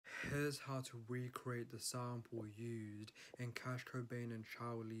Here's how to recreate the sample used in Cash Cobain and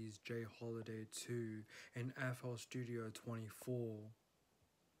Chow's JHOLIDAY 2 in FL Studio 24.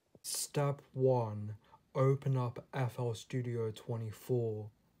 Step 1. Open up FL Studio 24.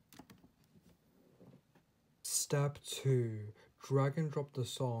 Step 2. Drag and drop the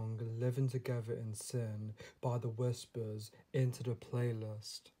song Living Together in Sin by The Whispers into the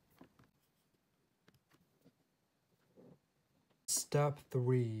playlist. Step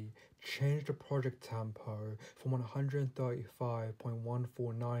 3. Change the project tempo from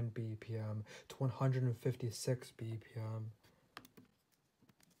 135.149 BPM to 156 BPM.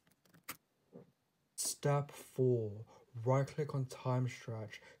 Step 4. Right-click on time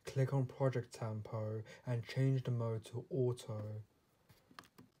stretch, click on project tempo, and change the mode to auto.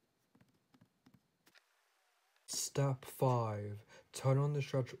 Step 5. Turn on the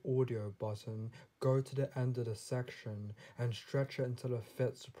stretch audio button, go to the end of the section, and stretch it until it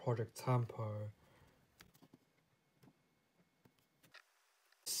fits the project tempo.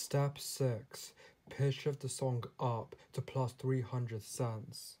 Step 6. Pitch shift the song up to plus 300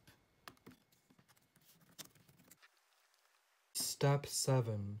 cents. Step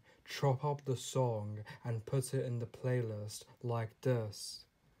 7. Chop up the song and put it in the playlist like this.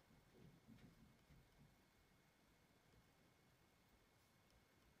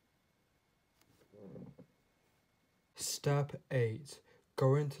 Step 8.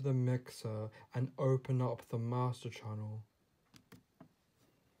 Go into the mixer and open up the master channel.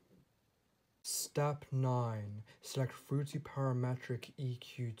 Step 9. Select Fruity Parametric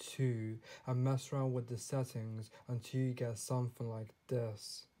EQ2 and mess around with the settings until you get something like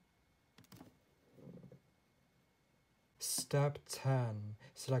this. Step 10.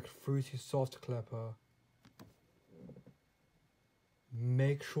 Select Fruity Soft Clipper.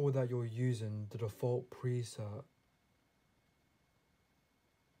 Make sure that you're using the default preset.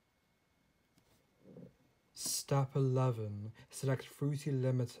 Step 11. Select Fruity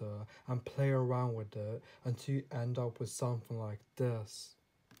Limiter and play around with it until you end up with something like this.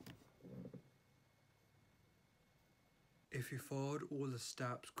 If you followed all the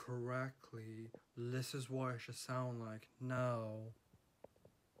steps correctly, this is what it should sound like now.